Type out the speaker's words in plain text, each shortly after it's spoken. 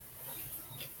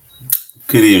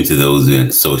Good evening to those in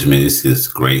social media. This is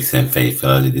Grace and Faith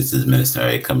Fellowship. This is Minister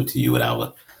A coming to you with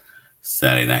our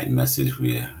Saturday night message.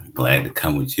 We're glad to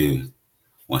come with you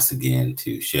once again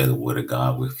to share the Word of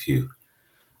God with you.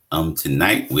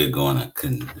 Tonight we're going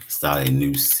to start a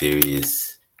new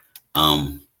series.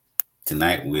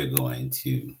 Tonight we're going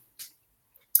to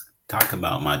talk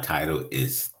about. My title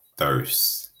is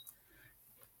thirst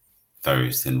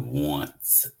and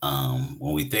wants.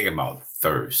 When we think about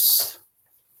thirst,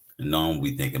 normally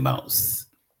we think about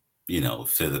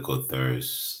physical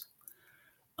thirst,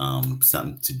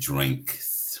 something to drink,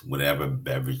 whatever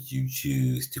beverage you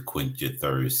choose to quench your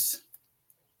thirst.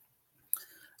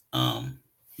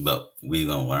 But we're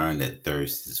gonna learn that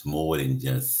thirst is more than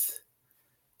just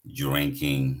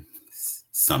drinking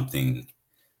something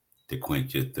to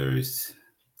quench your thirst.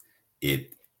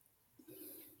 It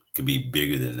could be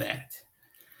bigger than that.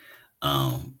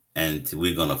 And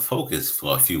we're gonna focus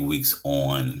for a few weeks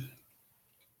on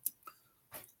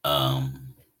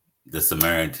um, the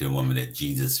Samaritan woman that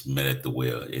Jesus met at the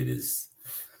well.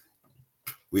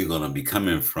 We're gonna be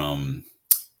coming from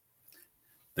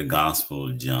the Gospel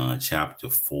of John,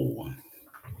 chapter 4,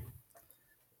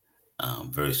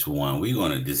 verse 1. We're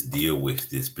going to just deal with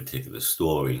this particular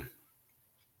story,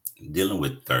 dealing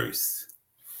with thirst,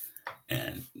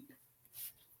 and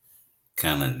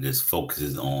kind of just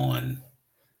focuses on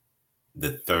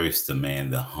the thirst of man,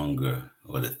 the hunger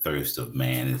or the thirst of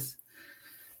man, is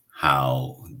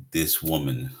how this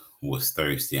woman was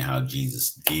thirsty and how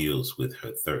Jesus deals with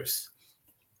her thirst.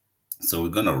 So we're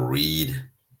going to read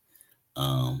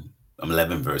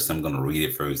 11 verses. I'm going to read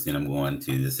it first, then I'm going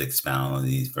to just expound on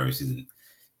these verses and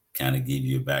kind of give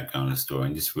you a background of the story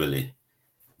and just really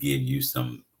give you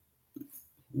some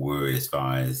word as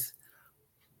far as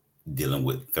dealing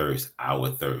with thirst, our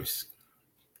thirst.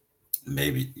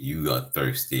 Maybe you are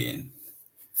thirsty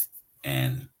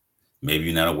and maybe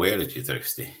you're not aware that you're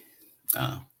thirsty.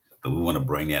 But we want to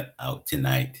bring that out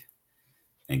tonight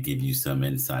and give you some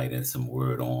insight and some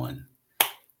word on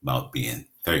about being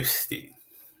thirsty.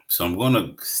 So I'm going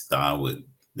to start with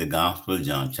the Gospel of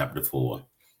John, chapter 4,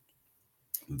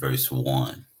 verse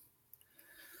 1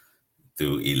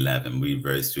 through 11. Read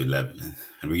verse through 11.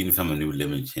 I'm reading from a New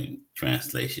Living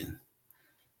Translation.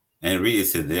 And it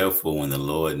reads, therefore, when the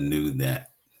Lord knew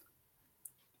that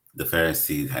the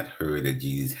Pharisees had heard that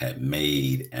Jesus had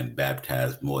made and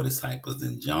baptized more disciples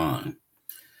than John,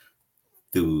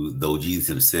 though Jesus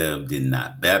himself did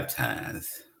not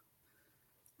baptize,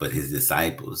 but his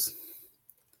disciples,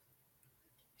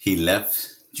 he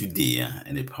left Judea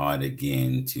and departed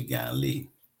again to Galilee.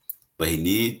 But he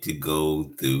needed to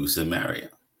go through Samaria.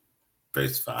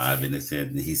 Verse 5, and it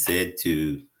said,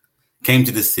 came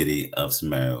to the city of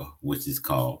Samaria, which is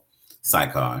called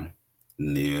Sychar,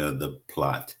 near the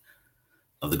plot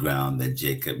of the ground that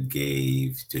Jacob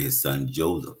gave to his son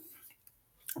Joseph.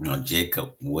 Now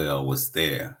Jacob's well was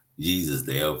there. Jesus,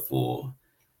 therefore,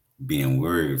 being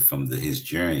weary from his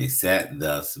journey, sat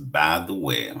thus by the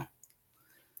well.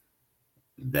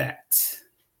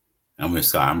 I'm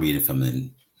reading from the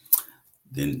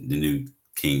New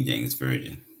King James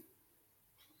Version.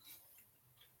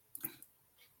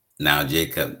 Now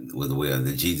Jacob was aware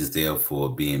that Jesus,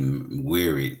 therefore, being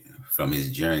wearied from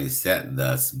his journey, sat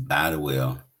thus by the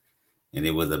well, and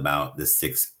it was about the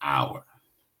 6th hour.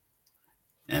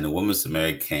 And the woman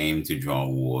Samaria came to draw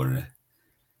water.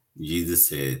 Jesus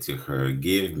said to her,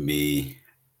 give me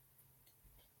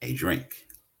a drink.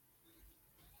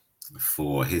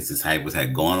 For his disciples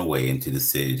had gone away into the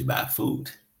city to buy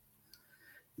food.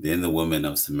 Then the woman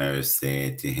of Samaria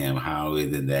said to him, how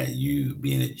is it that you,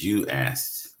 being a Jew,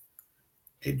 asked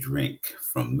a drink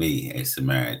from me, a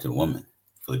Samaritan woman?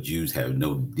 For Jews have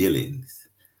no dealings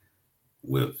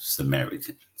with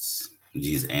Samaritans.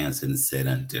 Jesus answered and said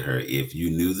unto her, if you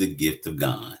knew the gift of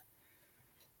God,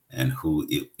 and who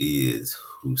it is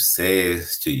who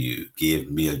says to you, give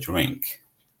me a drink,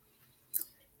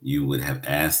 you would have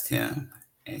asked him,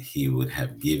 and he would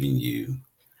have given you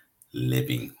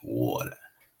living water.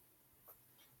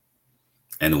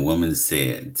 And the woman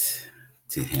said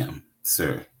to him,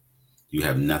 sir, you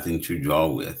have nothing to draw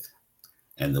with,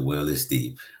 and the well is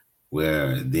deep.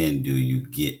 Where then do you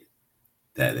get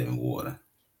that living water?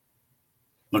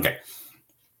 Okay,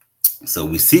 so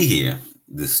we see here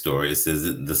this story. It says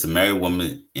that the Samaritan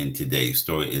woman in today's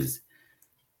story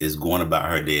is going about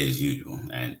her day as usual,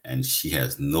 and she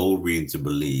has no reason to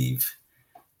believe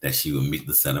that she will meet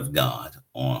the Son of God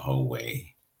on her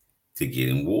way to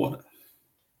getting water.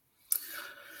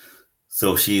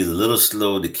 So she's a little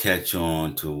slow to catch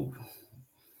on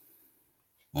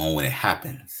when it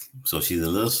happens. So she's a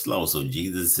little slow. So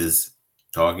Jesus is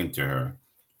talking to her,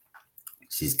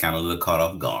 She's kind of a little caught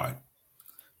off guard,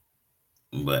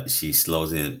 but she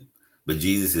slows in. But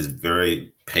Jesus is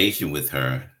very patient with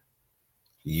her,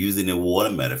 using the water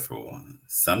metaphor.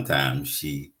 Sometimes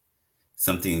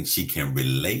something she can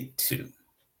relate to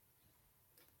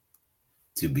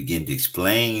begin to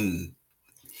explain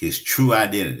his true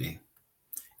identity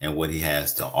and what he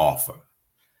has to offer.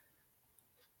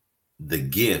 The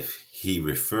gift he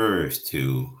refers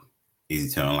to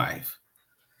is eternal life.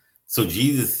 So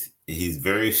Jesus, he's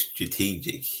very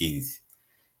strategic. He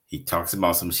talks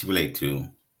about something she relate to,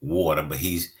 water, but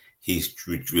he's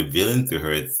revealing to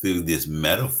her through this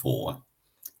metaphor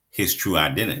his true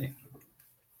identity.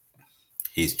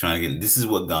 He's trying to get, this is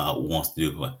what God wants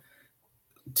to do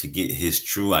to get his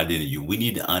true identity. We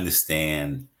need to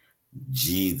understand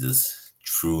Jesus'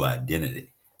 true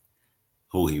identity,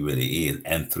 who he really is.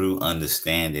 And through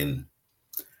understanding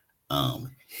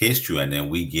his true identity,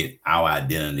 we get our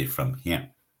identity from him.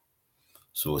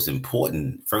 So it's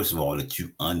important, first of all, that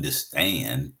you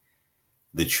understand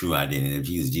the true identity of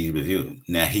Jesus. Jesus revealed.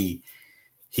 Now he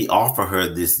offered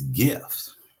her this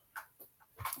gift.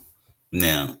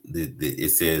 Now it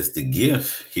says the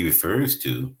gift he refers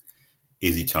to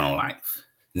is eternal life.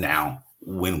 Now,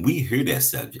 when we hear that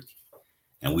subject,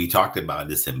 and we talked about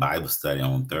this in Bible study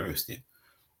on Thursday,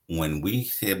 when we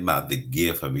say about the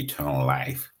gift of eternal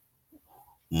life,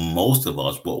 most of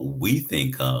us, what we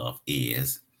think of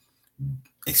is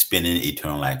spending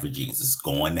eternal life with Jesus,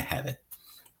 going to heaven.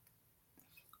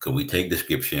 Because we take the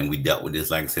scripture, and we dealt with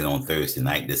this, like I said, on Thursday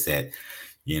night, that said,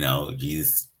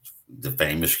 Jesus, the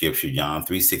famous scripture, John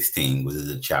 3:16, was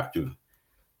the chapter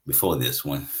before this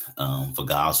one. For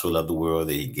God so loved the world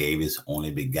that he gave his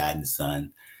only begotten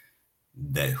son,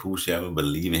 that whosoever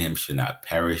believe in him should not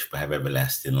perish but have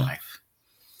everlasting life.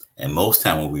 And most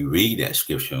time when we read that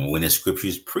scripture, and when the scripture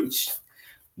is preached,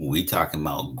 we talking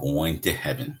about going to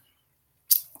heaven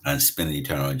and spending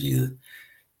eternity with Jesus.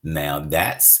 Now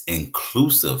that's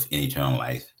inclusive in eternal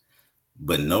life.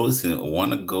 But notice, I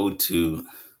want to go to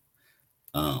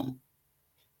John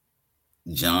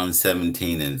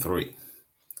 17:3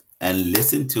 and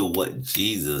listen to what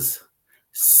Jesus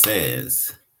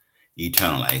says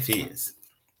eternal life is.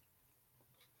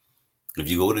 If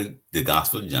you go to the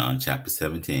Gospel of John, chapter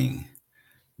 17,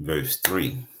 verse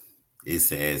 3, it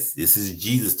says, this is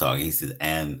Jesus talking. He says,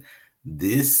 and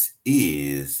this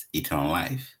is eternal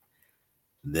life,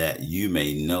 that you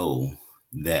may know,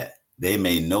 that they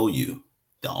may know you,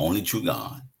 the only true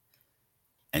God,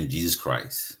 and Jesus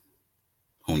Christ,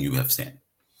 whom you have sent.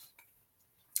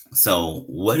 So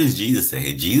what does Jesus say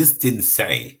here? Jesus didn't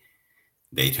say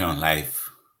the eternal life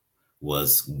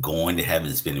was going to heaven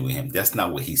and spending with him. That's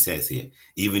not what he says here,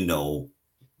 even though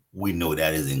we know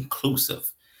that is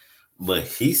inclusive. But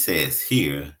he says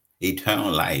here,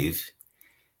 eternal life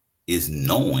is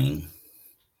knowing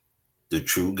the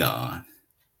true God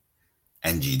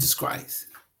and Jesus Christ.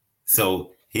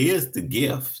 So here's the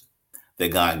gift that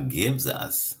God gives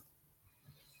us.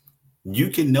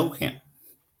 You can know him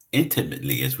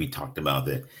intimately, as we talked about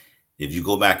that. If you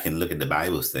go back and look at the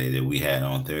Bible study that we had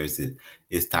on Thursday,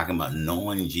 it's talking about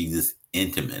knowing Jesus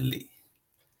intimately,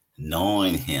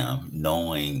 knowing him,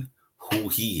 knowing who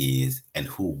he is and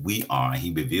who we are.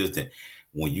 He reveals that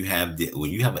when you have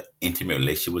an intimate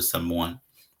relationship with someone,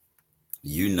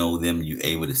 you know them, you're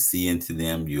able to see into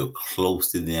them, you're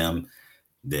close to them.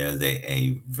 There's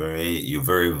you're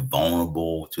very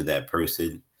vulnerable to that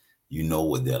person. You know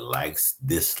what their likes,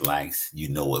 dislikes, you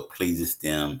know what pleases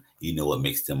them, you know what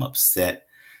makes them upset.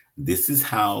 This is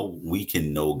how we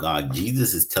can know God.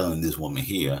 Jesus is telling this woman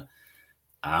here,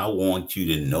 I want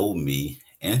you to know me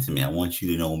intimately. I want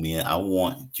you to know me. I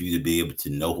want you to be able to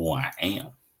know who I am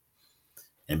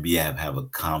and be able to have a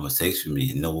conversation with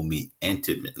me and know me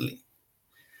intimately.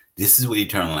 This is what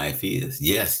eternal life is.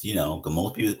 Yes, because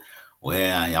most people,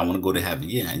 well, I want to go to heaven.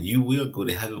 Yeah, and you will go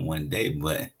to heaven one day,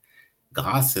 but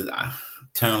God says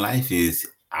eternal life is,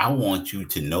 I want you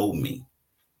to know me.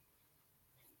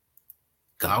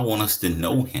 God wants us to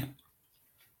know him.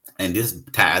 And this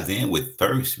ties in with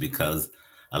thirst, because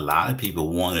a lot of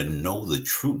people want to know the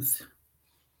truth.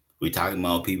 We're talking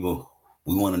about people,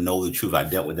 we want to know the truth. I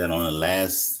dealt with that on the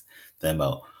last thing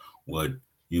about what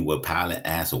Pilate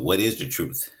asked, what is the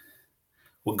truth?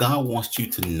 Well, God wants you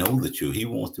to know the truth. He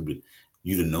wants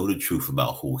you to know the truth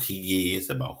about who he is,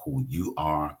 about who you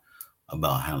are,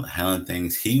 about handling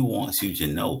things. He wants you to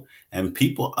know. And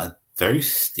people are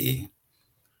thirsty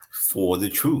for the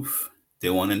truth. They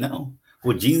want to know.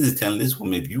 Well, Jesus is telling this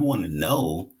woman, if you want to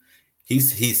know, he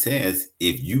says,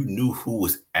 if you knew who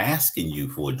was asking you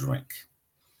for a drink,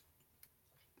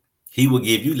 he will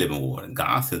give you living water.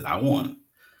 God says, I want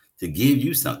to give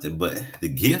you something. But the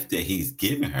gift that he's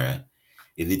giving her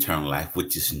is eternal life,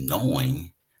 which is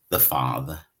knowing the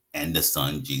Father and the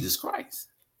Son, Jesus Christ.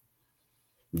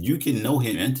 You can know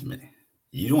him intimately.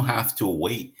 You don't have to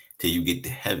wait till you get to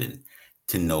heaven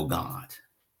to know God.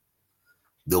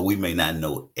 Though we may not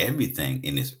know everything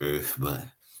in this earth, but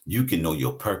you can know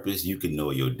your purpose. You can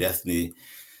know your destiny.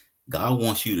 God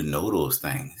wants you to know those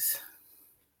things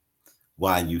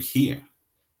while you're here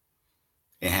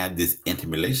and have this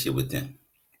intimate relationship with him.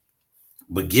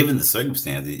 But given the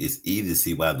circumstances, it's easy to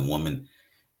see why the woman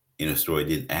in the story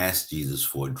didn't ask Jesus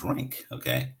for a drink.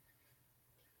 Okay.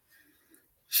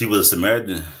 She was a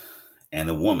Samaritan and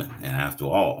a woman. And after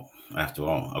all,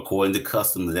 according to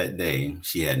custom of that day,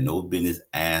 she had no business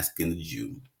asking a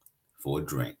Jew for a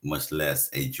drink, much less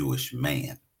a Jewish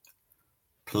man.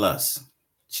 Plus,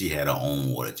 she had her own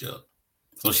water jug.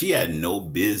 So she had no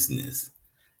business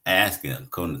asking,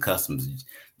 according to customs.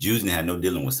 Jews didn't have no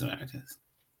dealing with Samaritans.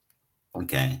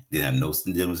 Okay. They have no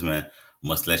dealing with Samaritans,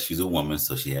 much less she's a woman.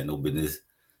 So she had no business,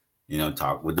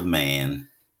 talk with the man.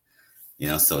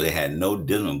 So they had no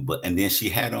dealing, and then she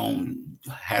had her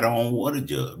own water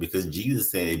jug, because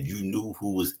Jesus said, if you knew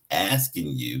who was asking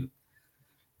you,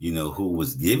 who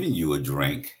was giving you a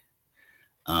drink,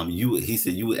 he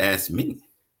said, you would ask me.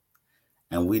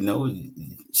 And we know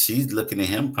she's looking at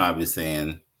him probably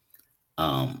saying,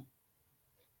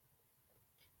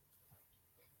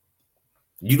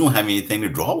 you don't have anything to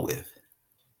draw with.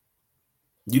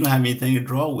 You don't have anything to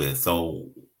draw with.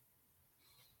 So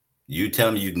you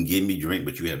tell me you can give me drink,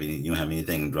 but you don't have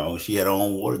anything to draw with. She had her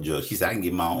own water jug. She said, I can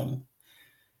get my own.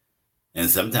 And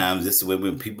sometimes this is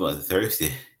when people are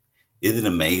thirsty. Isn't it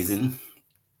amazing?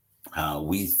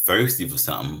 We thirsty for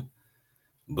something,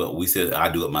 but we said,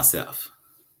 I do it myself.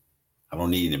 I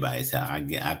don't need anybody's help.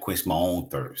 I quench my own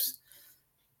thirst.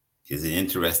 Is it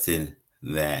interesting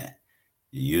that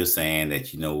you're saying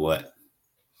that, you know what?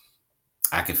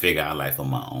 I can figure out life on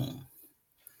my own.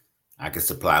 I can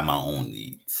supply my own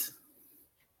needs.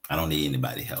 I don't need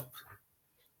anybody's help.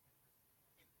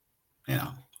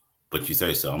 But you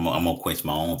say, so I'm going to quench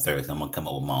my own thirst. I'm going to come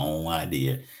up with my own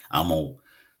idea. I'm going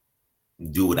to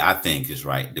do what I think is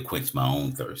right to quench my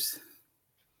own thirst.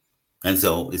 And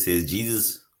so it says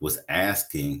Jesus was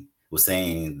saying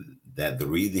that the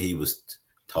reason he was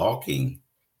talking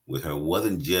with her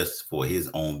wasn't just for his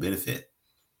own benefit.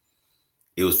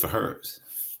 It was for hers.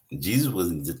 Jesus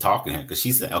wasn't just talking to her because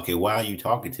she said, okay, why are you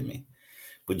talking to me?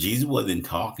 But Jesus wasn't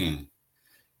talking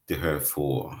to her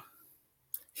for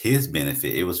his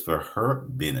benefit. It was for her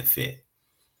benefit.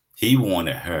 He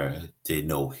wanted her to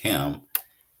know him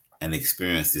and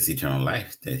experience this eternal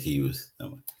life that he was,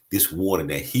 this water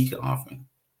that he could offer.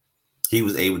 He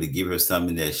was able to give her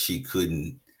something that she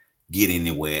couldn't get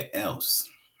anywhere else.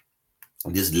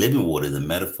 This living water is a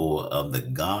metaphor of the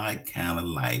God kind of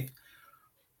life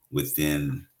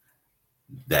within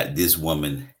that this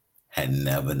woman had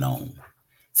never known.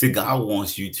 See, God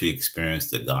wants you to experience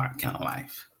the God kind of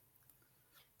life.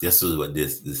 This is what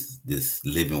this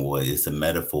living water is, a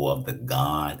metaphor of the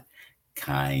God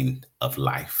kind of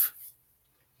life.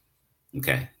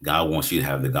 Okay, God wants you to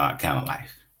have the God kind of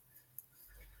life.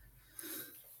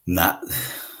 Not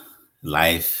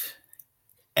life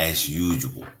as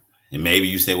usual. And maybe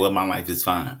you say, well, my life is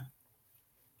fine.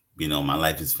 My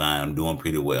life is fine. I'm doing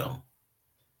pretty well.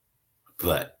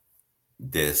 But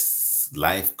this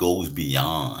life goes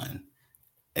beyond,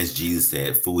 as Jesus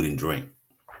said, food and drink.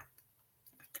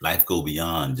 Life goes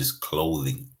beyond just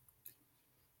clothing.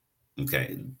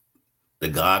 Okay. The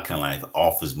God kind of life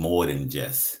offers more than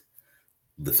just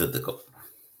the physical.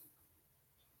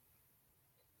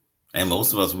 And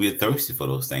most of us, we're thirsty for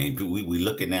those things. We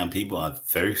look at now, people are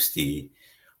thirsty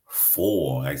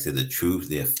for, like I said, the truth.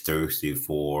 They're thirsty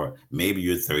for, maybe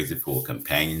you're thirsty for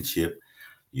companionship.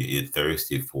 You're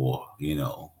thirsty for,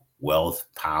 wealth,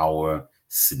 power,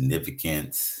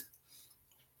 significance,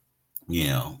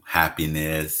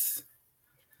 happiness.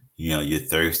 You're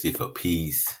thirsty for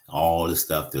peace, all the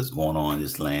stuff that's going on in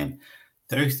this land.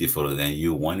 Thirsty for it, and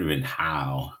you're wondering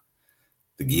how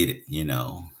to get it,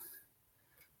 You're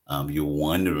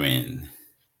wondering,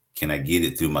 can I get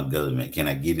it through my government? Can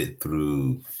I get it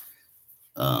through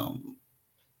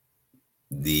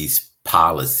these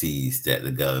policies that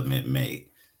the government made?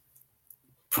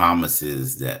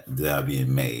 Promises that are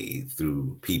being made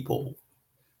through people.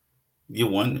 You're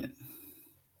wondering.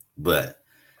 But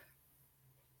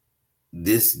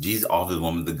this Jesus offers a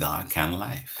woman the God kind of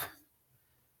life,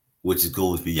 which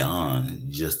goes beyond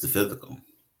just the physical.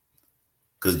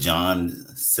 Because John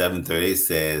 7:38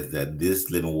 says that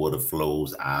this living water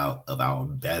flows out of our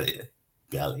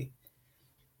belly.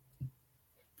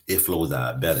 it flows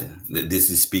out better. This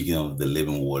is speaking of the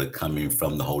living water coming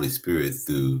from the Holy Spirit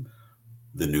through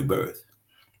the new birth.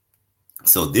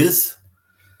 So this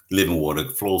living water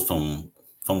flows from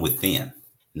within,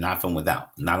 not from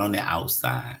without, not on the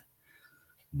outside,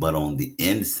 but on the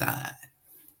inside.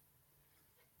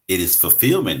 It is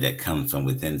fulfillment that comes from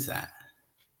within inside.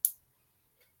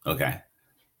 Okay.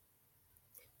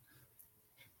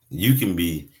 You can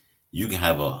be, you can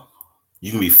have a,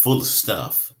 you can be full of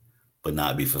stuff, but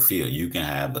not be fulfilled. You can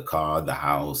have the car, the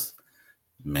house,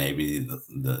 maybe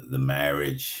the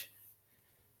marriage,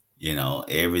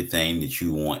 everything that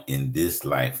you want in this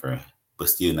life, but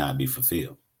still not be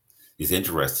fulfilled. It's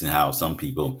interesting how some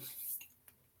people,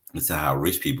 it's how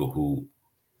rich people who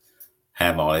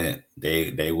have all that,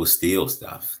 they will steal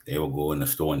stuff. They will go in the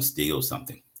store and steal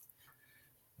something.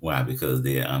 Why? Because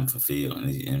they're unfulfilled.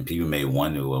 And people may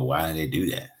wonder, well, why do they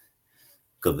do that?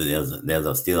 Because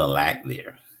there's still a lack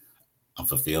there of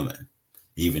fulfillment,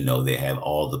 even though they have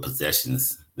all the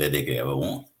possessions that they could ever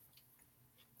want.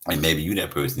 And maybe you,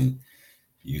 that person,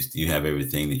 you have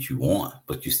everything that you want,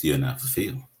 but you're still not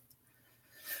fulfilled.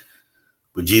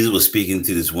 But Jesus was speaking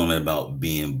to this woman about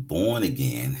being born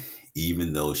again,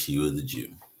 even though she was a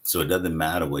Jew. So it doesn't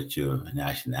matter what your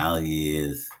nationality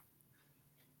is,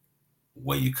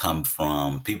 where you come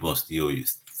from, people are still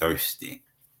thirsty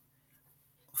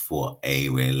for a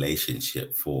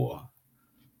relationship, for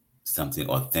something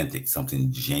authentic,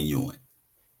 something genuine,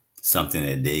 something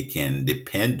that they can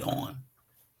depend on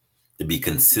to be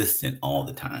consistent all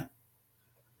the time.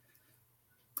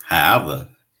 However,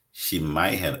 she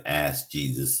might have asked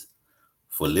Jesus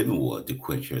for living water to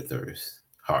quench her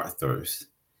heart thirst,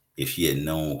 if she had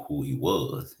known who he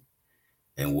was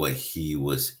and what he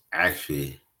was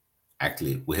actually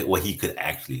what he could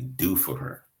actually do for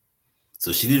her.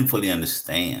 So she didn't fully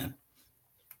understand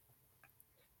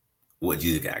what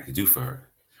Jesus could actually do for her.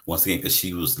 Once again, because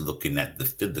she was looking at the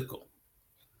physical.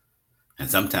 And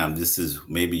sometimes this is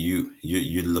maybe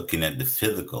you're looking at the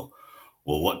physical.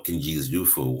 Well, what can Jesus do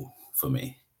for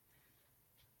me?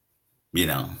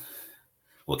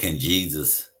 What can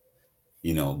Jesus,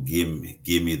 give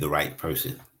me the right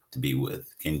person to be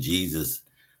with? Can Jesus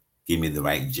give me the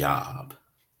right job?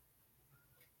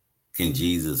 Can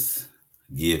Jesus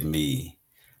give me,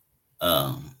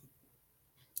 the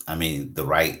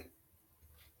right,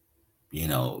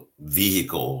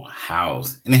 vehicle,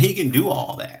 house? And he can do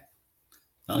all that.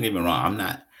 Don't get me wrong.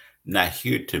 I'm not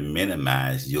here to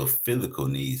minimize your physical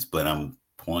needs, but I'm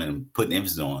putting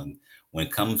emphasis on, when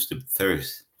it comes to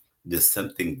thirst, there's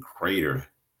something greater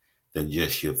than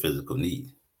just your physical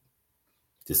need.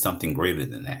 There's something greater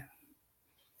than that.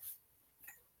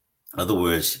 In other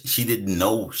words, she didn't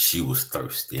know she was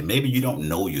thirsty. And maybe you don't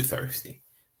know you're thirsty.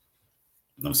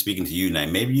 I'm speaking to you now.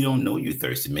 Maybe you don't know you're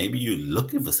thirsty. Maybe you're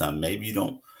looking for something. Maybe you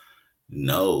don't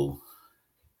know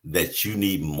that you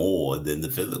need more than the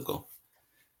physical.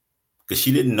 Because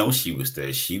she didn't know she was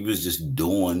thirsty. She was just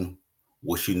doing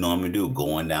what she normally do,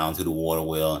 going down to the water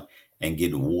well and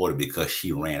getting water because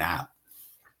she ran out.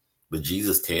 But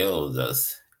Jesus tells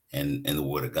us in the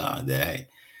Word of God that, hey,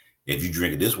 if you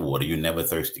drink this water, you'll never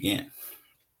thirst again.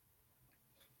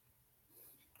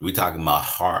 We're talking about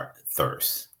heart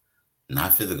thirst,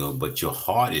 not physical, but your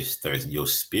heart is thirsty. Your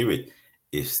spirit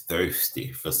is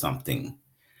thirsty for something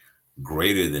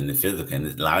greater than the physical.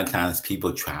 And a lot of times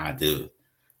people try to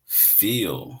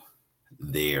fill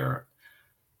their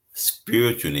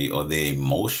spiritual need or their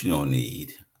emotional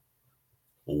need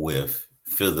with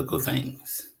physical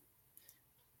things.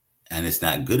 And it's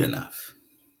not good enough.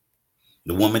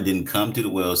 The woman didn't come to the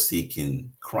well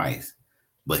seeking Christ,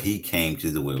 but he came to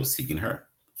the well seeking her.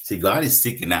 See, God is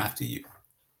seeking after you.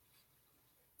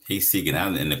 He's seeking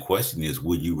out. And the question is,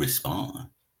 will you respond?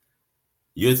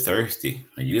 You're thirsty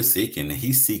and you're seeking, and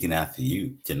he's seeking after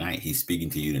you tonight. He's speaking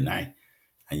to you tonight,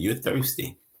 and you're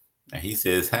thirsty. And he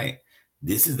says, hey,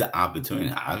 this is the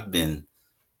opportunity.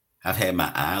 I've had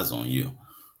my eyes on you.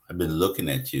 I've been looking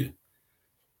at you.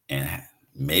 And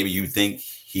maybe you think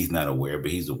he's not aware,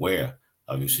 but he's aware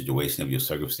of your situation, of your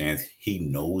circumstance. He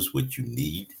knows what you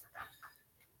need.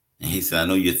 And he said, I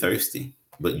know you're thirsty.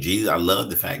 But Jesus, I love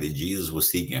the fact that Jesus was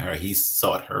seeking her. He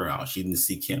sought her out. She didn't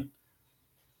seek him.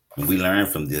 And we learn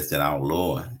from this that our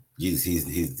Lord, Jesus,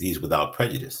 he's without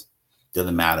prejudice.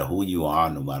 Doesn't matter who you are,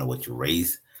 no matter what your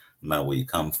race, no matter where you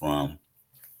come from,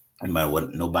 no matter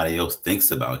what nobody else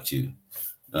thinks about you.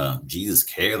 Jesus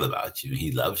cares about you.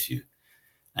 He loves you.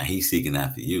 And he's seeking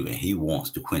after you. And he wants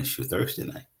to quench your thirst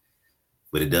tonight.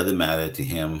 But it doesn't matter to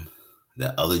him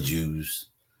that other Jews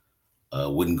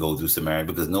wouldn't go through Samaria,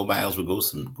 because nobody else would go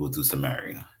through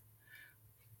Samaria.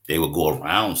 They would go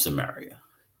around Samaria.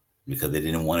 because they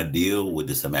didn't want to deal with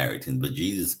the Samaritans. But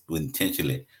Jesus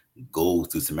intentionally goes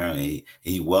to Samaria.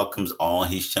 He welcomes all,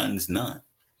 he shuns none.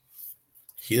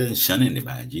 He doesn't shun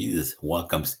anybody. Jesus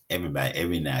welcomes everybody,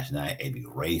 every nationality, every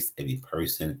race, every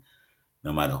person,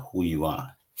 no matter who you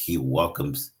are. He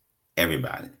welcomes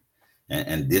everybody.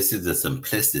 And this is the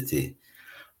simplicity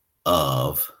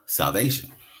of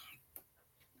salvation.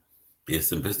 It's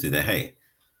simplicity that, hey,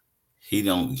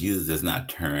 Jesus does not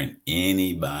turn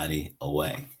anybody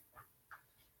away.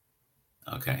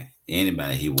 Okay.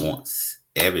 Anybody, he wants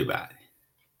everybody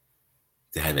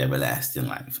to have everlasting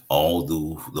life. All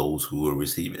those who will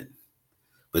receive it.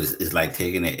 But it's like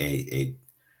taking a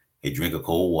drink of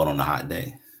cold water on a hot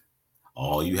day.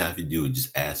 All you have to do is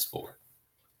just ask for it.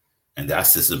 And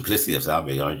that's the simplicity of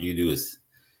salvation. All you do is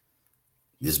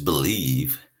just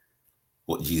believe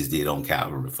what Jesus did on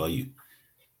Calvary for you,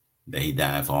 that he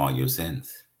died for all your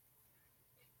sins.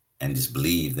 And just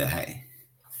believe that, hey,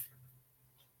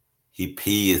 he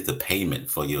pays the payment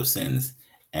for your sins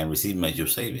and receive him as your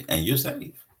savior. And you're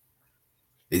saved.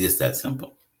 It's just that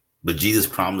simple. But Jesus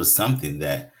promised something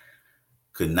that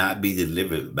could not be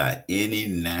delivered by any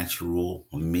natural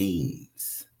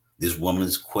means. This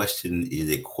woman's question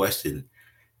is a question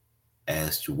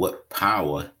as to what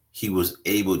power he was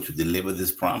able to deliver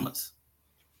this promise.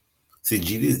 See,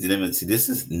 Jesus delivered. See, this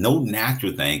is no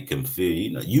natural thing can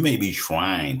feel. You may be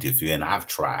trying to feel, and I've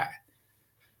tried.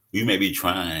 You may be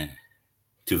trying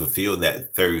to fulfill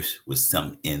that thirst with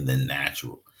something in the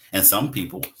natural. And some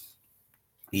people,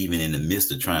 even in the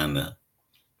midst of trying to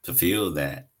fulfill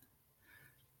that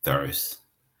thirst,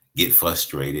 get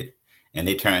frustrated, and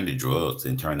they turn to drugs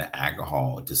and turn to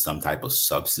alcohol, to some type of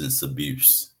substance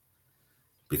abuse,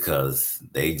 because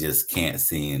they just can't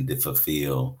seem to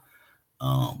fulfill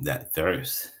that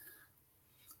thirst.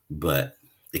 But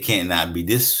it can't not be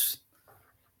this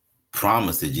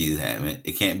promise that Jesus had.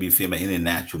 It can't be fulfilled by any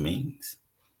natural means.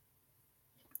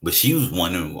 But she was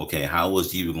wondering, okay, how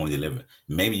was Jesus going to deliver?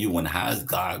 Maybe you wonder, how is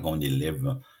God going to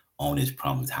deliver on his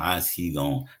promise? How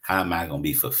am I going to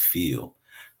be fulfilled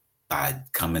by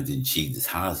coming to Jesus?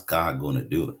 How is God going to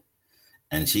do it?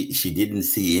 And she didn't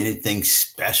see anything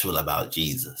special about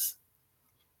Jesus.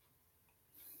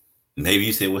 Maybe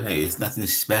you say, well, hey, it's nothing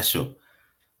special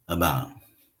about him.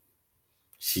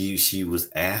 She was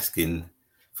asking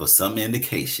for some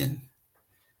indication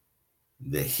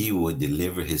that he would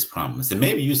deliver his promise. And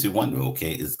maybe you should wonder,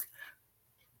 okay, is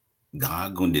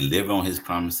God going to deliver on his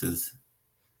promises?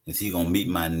 Is he going to meet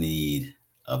my need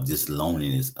of this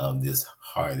loneliness, of this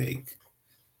heartache?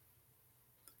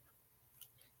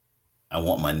 I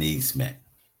want my needs met.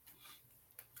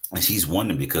 And she's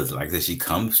wondering because, like I said, she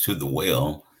comes to the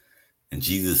well and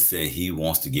Jesus said he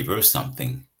wants to give her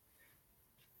something,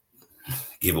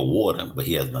 give her water, but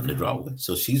he has nothing to draw with.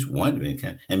 So she's wondering,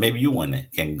 and maybe you're wondering,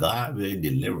 can God really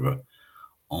deliver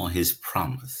on his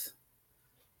promise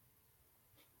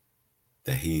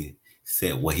that he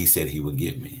said what he said he would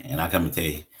give me? And I come and tell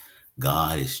you,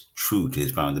 God is true to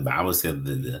his promise. The Bible said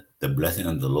that the blessing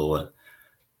of the Lord,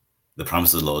 the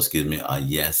promise of the Lord, are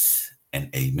yes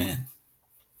and amen.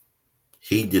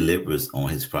 He delivers on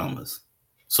his promise.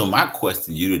 So my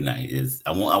question to you tonight is,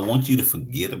 I want you to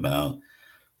forget about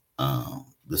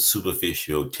the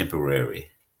superficial,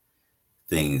 temporary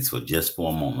things for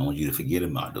a moment. I want you to forget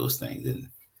about those things and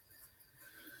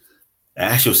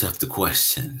ask yourself the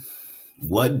question,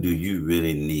 what do you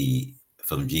really need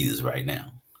from Jesus right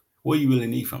now? What do you really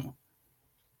need from him?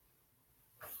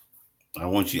 I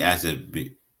want you to ask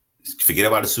it. Forget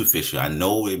about the superficial. I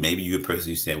know that maybe you're a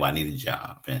person who said, well, I need a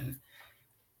job. And,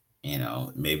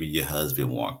 maybe your husband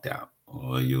walked out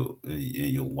or your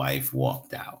wife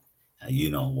walked out. And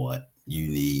you know what? You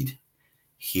need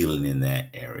healing in that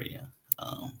area.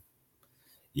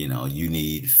 You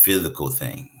need physical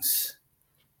things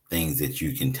that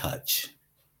you can touch.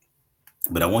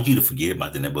 But I want you to forget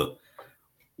about that. But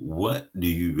what do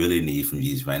you really need from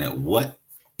Jesus right now? What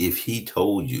if he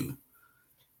told you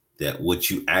that what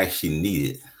you actually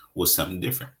needed was something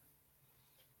different?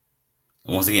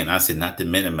 Once again, I said not to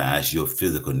minimize your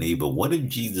physical need, but what if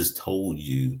Jesus told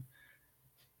you,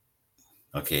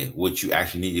 okay, what you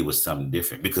actually needed was something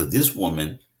different? Because this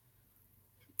woman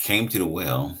came to the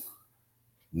well,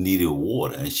 needed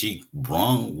water, and she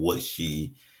brought what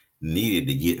she needed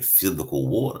to get physical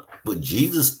water. But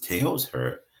Jesus tells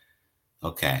her,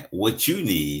 okay, what you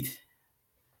need,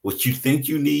 what you think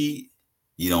you need,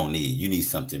 you don't need. You need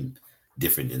something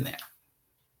different than that.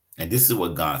 And this is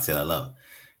what God said, I love.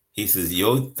 He says,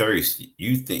 your thirst,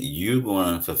 you think you're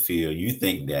going to fulfill, you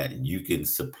think that you can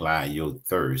supply your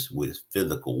thirst with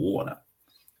physical water.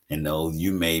 And though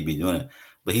you may be doing it,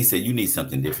 but he said, you need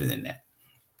something different than that.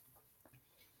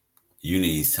 You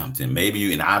need something. Maybe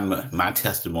you, and my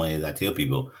testimony is I tell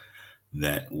people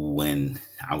that when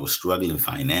I was struggling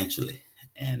financially,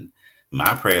 and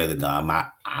my prayer to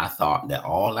God, I thought that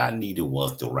all I needed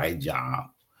was the right job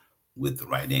with the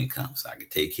right income so I could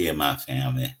take care of my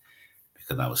family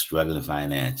because I was struggling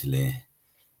financially.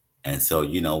 And so,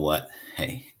 you know what?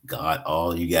 Hey, God,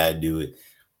 all you got to do is,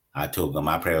 I told God,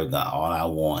 my prayer with God, all I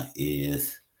want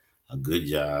is a good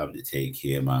job to take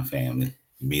care of my family,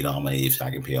 meet all my needs so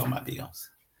I can pay all my bills.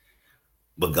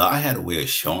 But God had a way of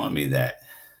showing me that,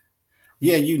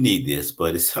 yeah, you need this,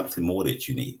 but it's something more that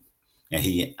you need.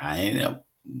 And I ended up,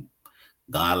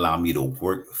 God allowed me to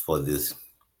work for this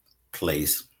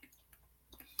place,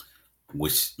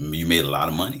 which you made a lot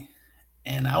of money.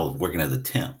 And I was working as a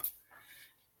temp.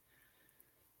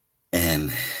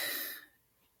 And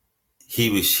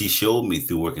he showed me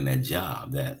through working that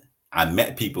job that I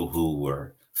met people who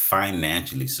were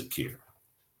financially secure.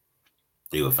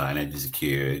 They were financially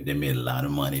secure. They made a lot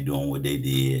of money doing what they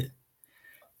did.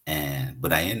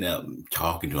 But I ended up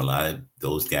talking to a lot of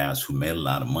those guys who made a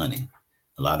lot of money,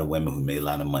 a lot of women who made a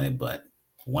lot of money, but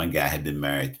one guy had been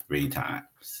married 3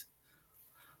 times.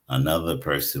 Another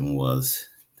person was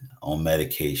on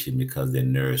medication because their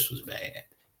nurse was bad.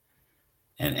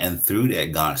 And through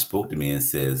that, God spoke to me and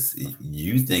says,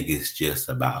 you think it's just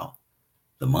about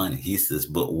the money. He says,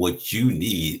 but what you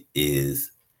need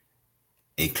is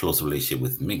a close relationship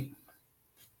with me.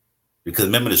 Because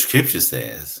remember, the scripture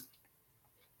says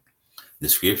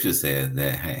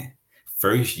that, hey,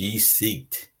 first ye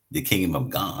seek the kingdom of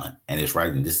God and his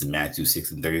righteousness. This is Matthew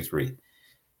 6:33.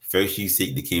 First ye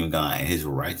seek the kingdom of God and his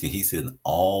righteousness. He says,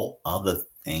 all other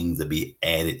things will be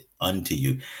added unto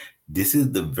you. This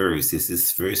is the verse, this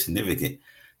is very significant,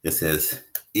 that says,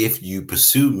 if you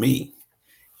pursue me,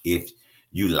 if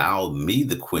you allow me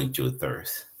to quench your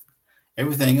thirst,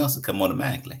 everything else will come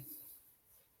automatically.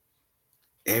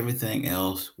 Everything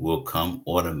else will come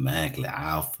automatically.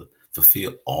 I'll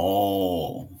fulfill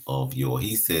all of your.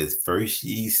 He says, first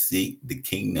ye seek the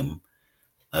kingdom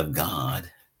of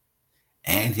God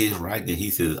and his righteousness. He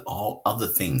says, all other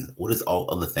things. What is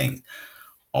all other things?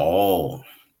 All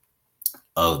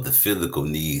of the physical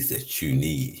needs that you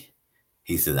need.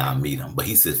 He says, I'll meet them. But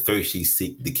he says, first ye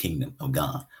seek the kingdom of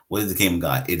God. What is the kingdom of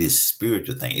God? It is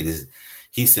spiritual thing. It is,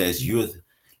 he says,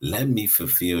 let me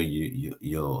fulfill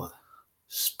your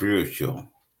spiritual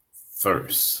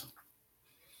first.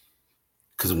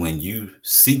 Because when you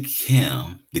seek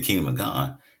him, the kingdom of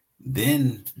God,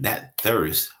 then that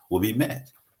thirst will be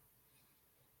met.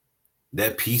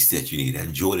 That peace that you need,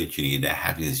 that joy that you need, that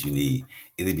happiness you need,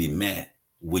 it'll be met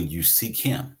when you seek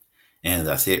him. And as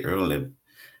I said earlier,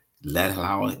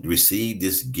 receive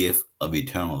this gift of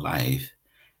eternal life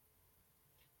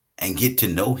and get to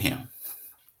know him.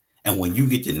 And when you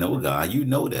get to know God, you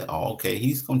know that, oh, okay,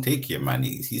 he's going to take care of my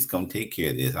needs. He's going to take care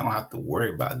of this. I don't have to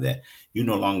worry about that. You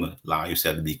no longer allow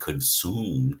yourself to be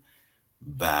consumed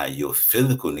by your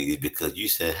physical needs because you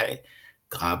said, hey,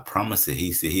 God promised it.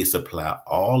 He said he'll supply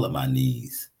all of my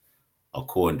needs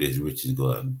according to his riches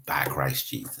glory by Christ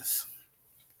Jesus.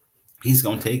 He's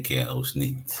going to take care of those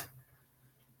needs.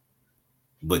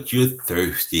 But you're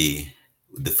thirsty.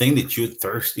 The thing that you're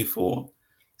thirsty for,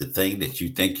 the thing that you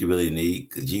think you really need,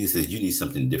 because Jesus says you need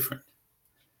something different.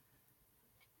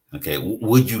 Okay,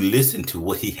 would you listen to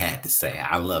what he had to say?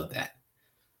 I love that.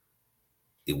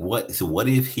 So what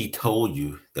if he told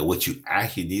you that what you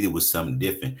actually needed was something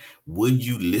different? Would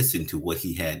you listen to what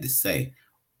he had to say?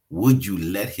 Would you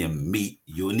let him meet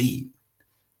your need?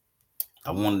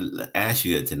 I want to ask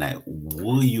you that tonight.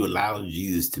 Will you allow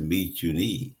Jesus to meet your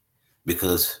need?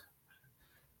 Because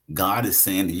God is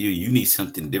saying to you, you need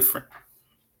something different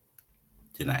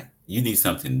tonight. You need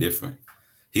something different.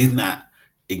 He's not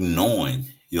ignoring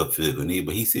your physical need,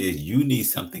 but he says you need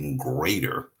something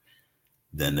greater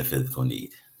than the physical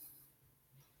need.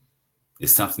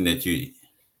 It's something that you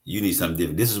need something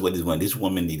different. This is what this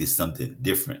woman needed something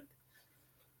different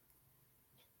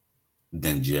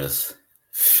than just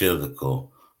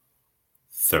physical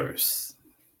thirst.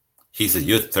 He said,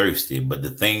 you're thirsty, but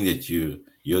the thing that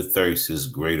your thirst is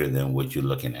greater than what you're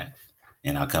looking at.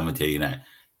 And I'll come and tell you that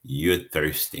you're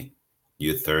thirsty.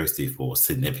 You're thirsty for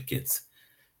significance.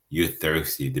 You're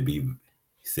thirsty to be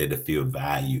said to feel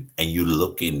value. And you're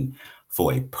looking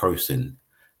for a person,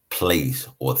 place,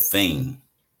 or thing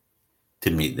to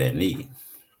meet that need.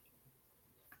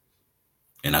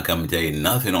 And I come and tell you,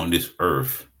 nothing on this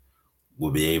earth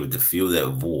will be able to fill that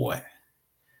void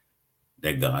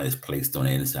that God has placed on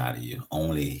the inside of you.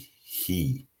 Only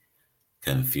he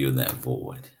can fill that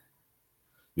void.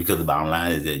 Because the bottom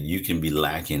line is that you can be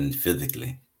lacking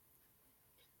physically,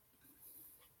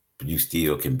 but you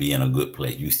still can be in a good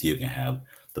place. You still can have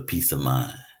the peace of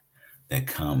mind that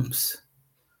comes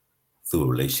through a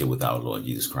relationship with our Lord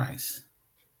Jesus Christ.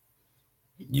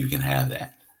 You can have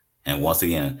that. And once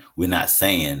again, we're not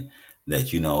saying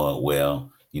that,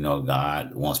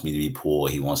 God wants me to be poor.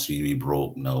 He wants you to be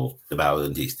broke. No, the Bible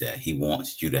doesn't teach that. He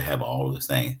wants you to have all those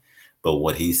things. But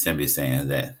what he's simply saying is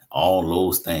that all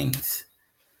those things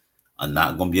are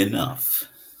not going to be enough.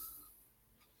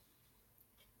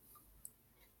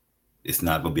 It's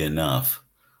not going to be enough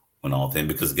when all things,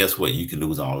 because guess what? You can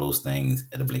lose all those things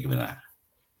at the blink of an eye.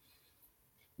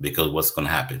 Because what's going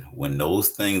to happen when those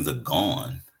things are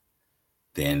gone,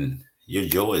 then your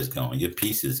joy is gone, your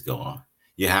peace is gone,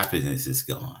 your happiness is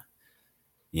gone.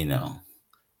 Your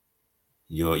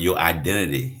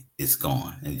identity is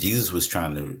gone. And Jesus was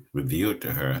trying to reveal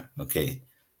to her, okay,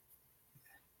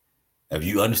 if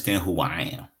you understand who I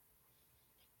am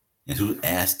and who's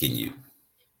asking you,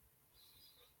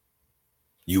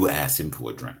 you ask him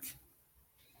for a drink.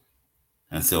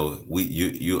 And so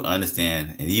you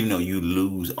understand, and even though you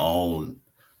lose all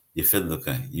your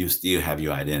physical, you still have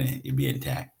your identity, you'll be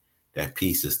intact. That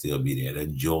peace will still be there.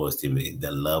 That joy will still be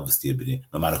there. That love will still be there.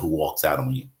 No matter who walks out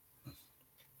on you,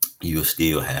 you'll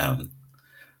still have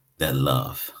that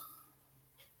love.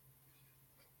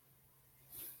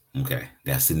 Okay,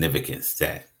 that significance,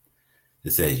 that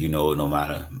it says, no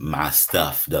matter, my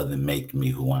stuff doesn't make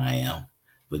me who I am,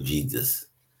 but Jesus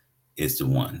is the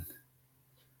one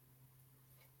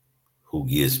who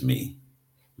gives me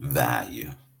value.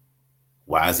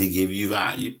 Why does he give you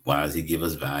value? Why does he give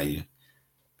us value?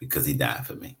 Because he died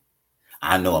for me.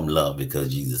 I know I'm loved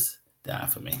because Jesus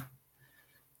died for me.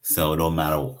 So no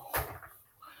matter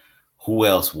who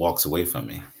else walks away from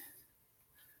me,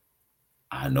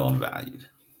 I know I'm valued.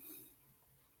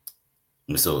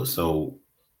 So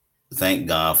thank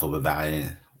God for providing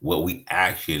what we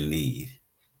actually need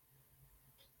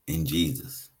in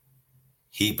Jesus.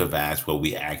 He provides what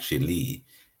we actually need.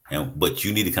 But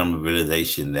you need to come to the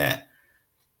realization that,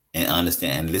 and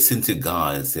understand and listen to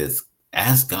God. And says,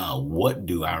 ask God, what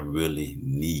do I really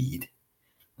need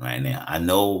right now? I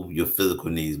know your physical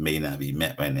needs may not be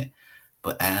met right now,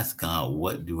 but ask God,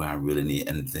 what do I really need?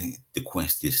 And to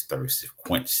quench this thirst.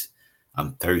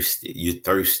 I'm thirsty. You're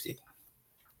thirsty.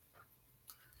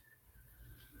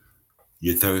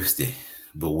 You're thirsty.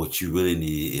 But what you really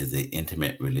need is an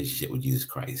intimate relationship with Jesus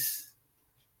Christ.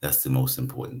 That's the most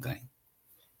important thing.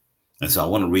 And so I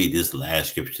want to read this last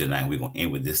scripture tonight. We're going to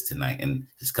end with this tonight. And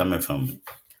it's coming from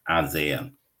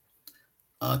Isaiah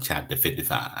chapter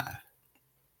 55,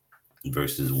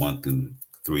 verses 1-3.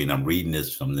 And I'm reading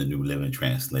this from the New Living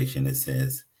Translation. It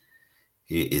says,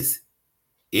 here is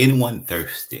anyone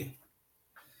thirsty,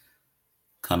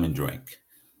 come and drink.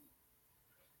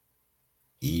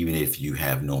 Even if you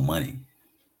have no money,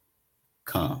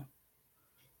 come.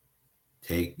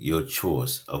 Take your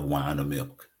choice of wine or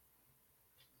milk.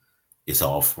 It's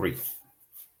all free.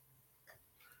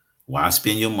 Why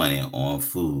spend your money on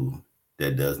food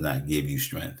that does not give you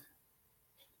strength?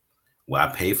 Why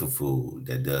pay for food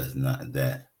that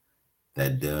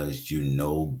does you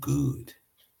no good?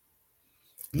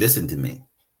 Listen to me,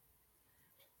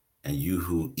 and you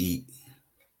who eat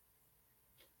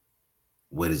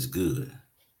what is good.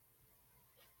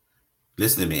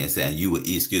 Listen to me and say, and you will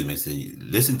eat,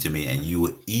 listen to me and you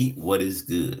will eat what is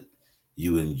good.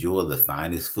 You enjoy the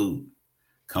finest food.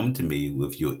 Come to me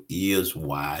with your ears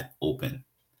wide open.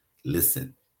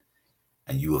 Listen,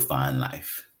 and you will find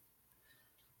life.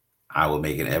 I will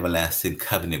make an everlasting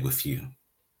covenant with you.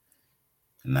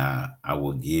 Now I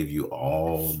will give you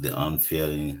all the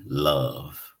unfailing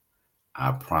love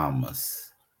I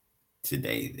promise to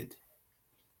David.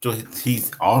 So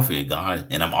he's offering God,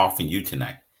 and I'm offering you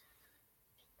tonight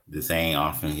the same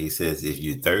offering. He says, if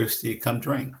you're thirsty, come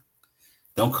drink.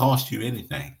 Don't cost you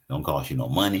anything. Don't cost you no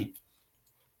money.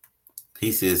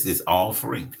 He says it's all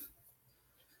free.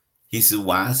 He said,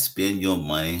 why spend your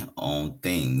money on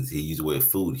things? He used the word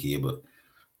food here, but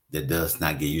that does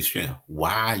not give you strength.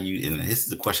 Why are you, and this is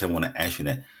the question I want to ask you,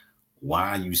 that why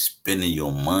are you spending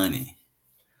your money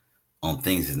on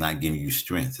things that's not giving you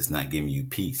strength? It's not giving you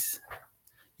peace.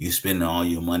 You spending all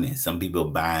your money. Some people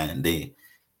buying, they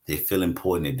feel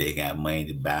important that they got money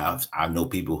to buy. I know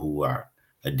people who are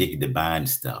addicted to buying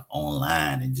stuff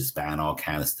online and just buying all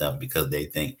kinds of stuff because they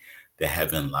think that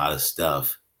having a lot of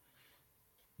stuff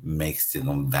makes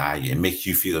them value. It makes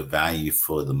you feel value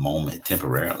for the moment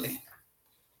temporarily,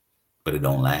 but it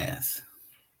don't last.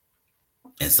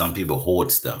 And some people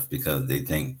hoard stuff because they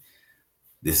think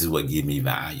this is what gives me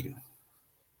value.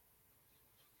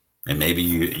 And maybe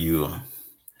you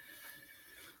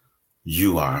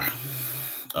are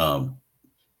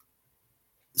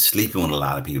sleeping with a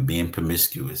lot of people, being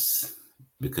promiscuous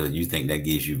because you think that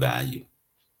gives you value.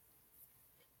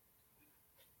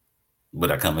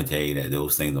 But I come and tell you that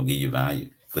those things don't give you value.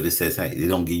 But it says, hey, they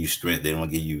don't give you strength. They don't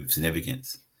give you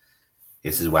significance.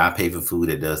 This is why I pay for food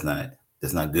that's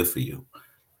not good for you.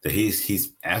 So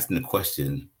he's asking the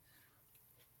question,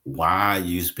 why are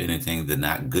you spending things that are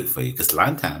not good for you? Because a lot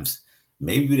of times,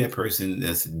 maybe you're that person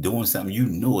that's doing something you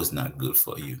know is not good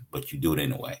for you, but you do it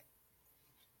anyway.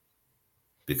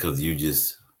 Because you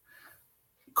just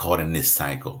caught in this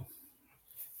cycle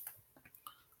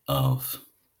of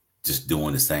just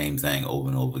doing the same thing over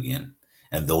and over again.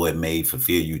 And though it may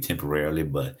fulfill you temporarily,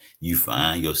 but you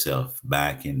find yourself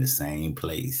back in the same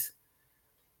place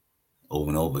over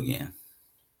and over again.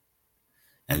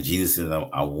 And Jesus says,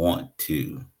 I want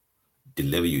to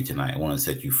deliver you tonight. I want to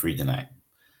set you free tonight.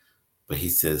 But he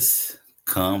says,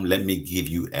 come, let me give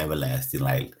you everlasting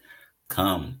life.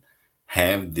 Come,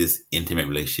 have this intimate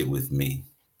relationship with me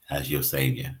as your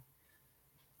Savior.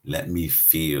 Let me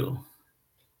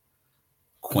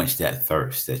quench that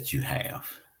thirst that you have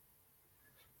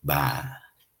by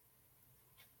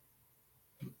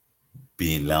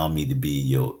allowing me to be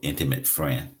your intimate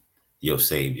friend, your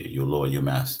Savior, your Lord, your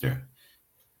Master,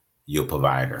 your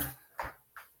provider,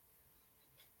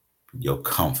 your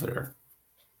comforter.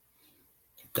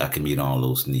 I can meet all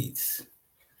those needs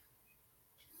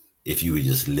if you would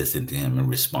just listen to him and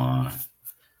respond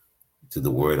to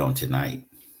the word on tonight.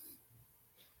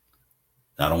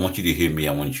 I don't want you to hear me.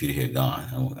 I want you to hear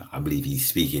God. I believe he's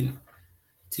speaking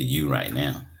to you right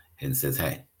now and says,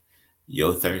 hey,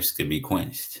 your thirst can be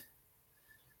quenched.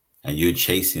 And you're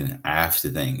chasing after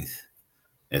things,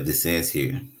 as it says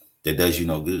here, that does you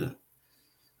no good.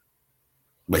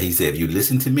 But he said, if you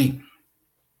listen to me,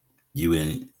 you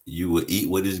will eat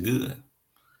what is good.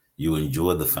 You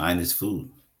enjoy the finest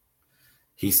food.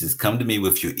 He says, come to me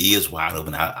with your ears wide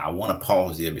open. I want to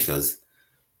pause there because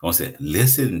I want to say,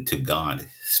 listen to God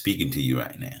speaking to you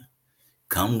right now.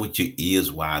 Come with your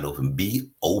ears wide open. Be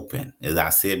open. As I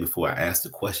said before, I asked the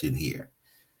question here.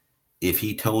 If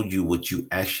he told you what you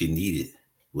actually needed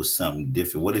was something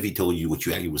different, what if he told you what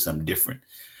you actually was something different?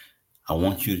 I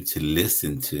want you to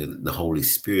listen to the Holy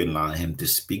Spirit and allow him to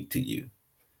speak to you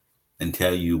and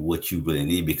tell you what you really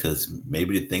need, because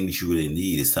maybe the thing that you really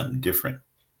need is something different.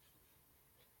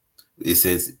 It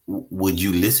says, would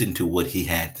you listen to what he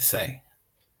had to say?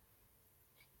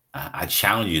 I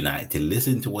challenge you tonight to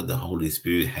listen to what the Holy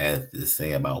Spirit has to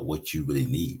say about what you really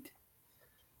need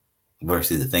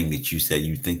versus the thing that you said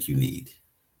you think you need.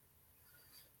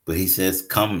 But he says,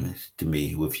 come to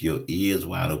me with your ears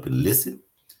wide open, listen,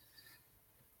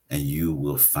 and you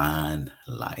will find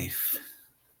life.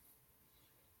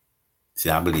 See,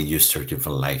 I believe you're searching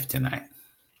for life tonight,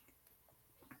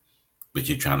 but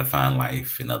you're trying to find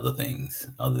life in other things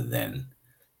other than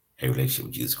a relationship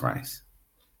with Jesus Christ.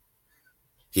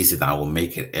 He said, I will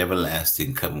make an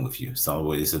everlasting covenant with you.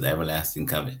 So it's an everlasting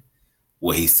covenant.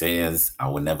 Where he says, I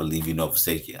will never leave you nor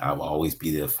forsake you. I will always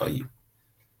be there for you.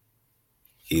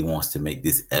 He wants to make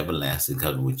this everlasting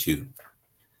covenant with you.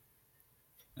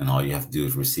 And all you have to do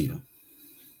is receive him.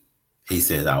 He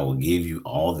says, I will give you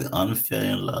all the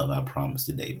unfailing love I promised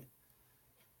to David.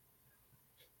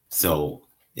 So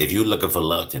if you're looking for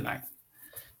love tonight,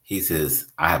 he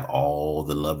says, I have all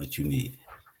the love that you need.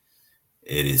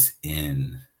 It is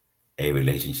in a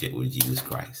relationship with Jesus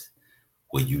Christ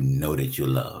where you know that you're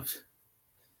loved.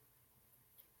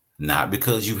 Not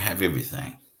because you have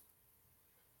everything,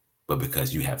 but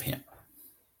because you have him.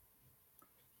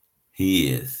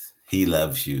 He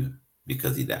loves you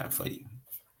because he died for you.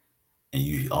 And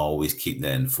you always keep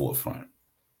that in the forefront,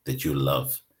 that you're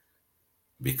loved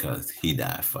because he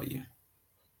died for you.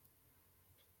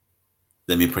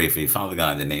 Let me pray for you. Father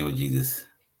God, in the name of Jesus,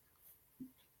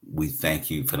 we thank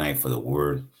you tonight for the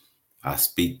word. I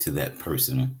speak to that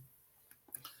person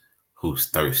who's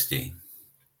thirsty,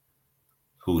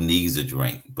 who needs a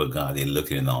drink, but God, they're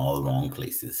looking in all the wrong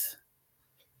places.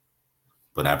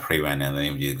 But I pray right now in the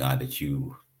name of Jesus, God, that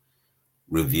you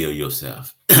reveal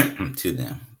yourself to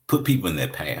them. Put people in their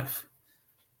path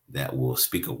that will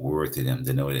speak a word to them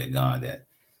to know that, God, that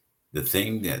the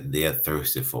thing that they're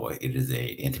thirsty for, it is a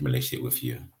intimate relationship with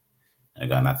you. And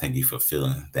God, I thank you for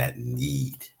filling that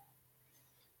need,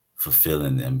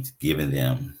 fulfilling them, giving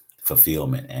them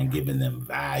fulfillment and giving them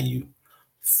value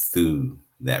through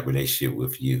that relationship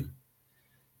with you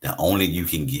that only you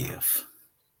can give,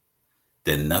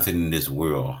 that nothing in this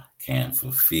world can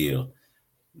fulfill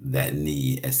that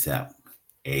need except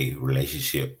a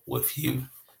relationship with you.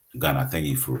 God, I thank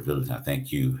you for revealing. I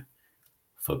thank you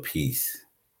for peace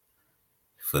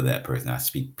for that person. I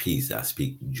speak peace. I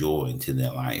speak joy into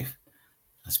their life.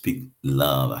 I speak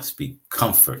love. I speak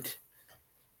comfort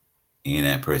in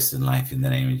that person's life in the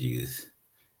name of Jesus.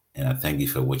 And I thank you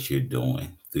for what you're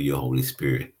doing through your Holy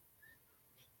Spirit.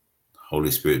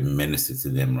 Holy Spirit, minister to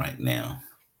them right now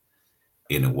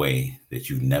in a way that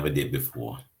you never did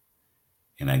before.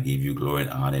 And I give you glory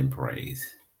and honor and praise.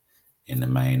 In the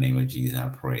mighty name of Jesus, I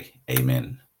pray.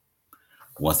 Amen.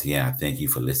 Once again, I thank you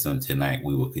for listening tonight.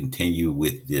 We will continue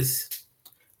with this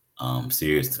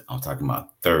series. I'm talking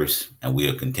about thirst, and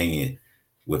we'll continue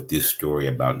with this story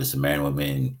about the Samaritan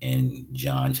woman in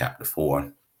John chapter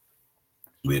 4.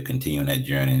 We'll continue on that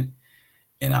journey,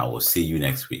 and I will see you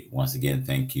next week. Once again,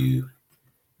 thank you,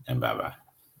 and bye-bye.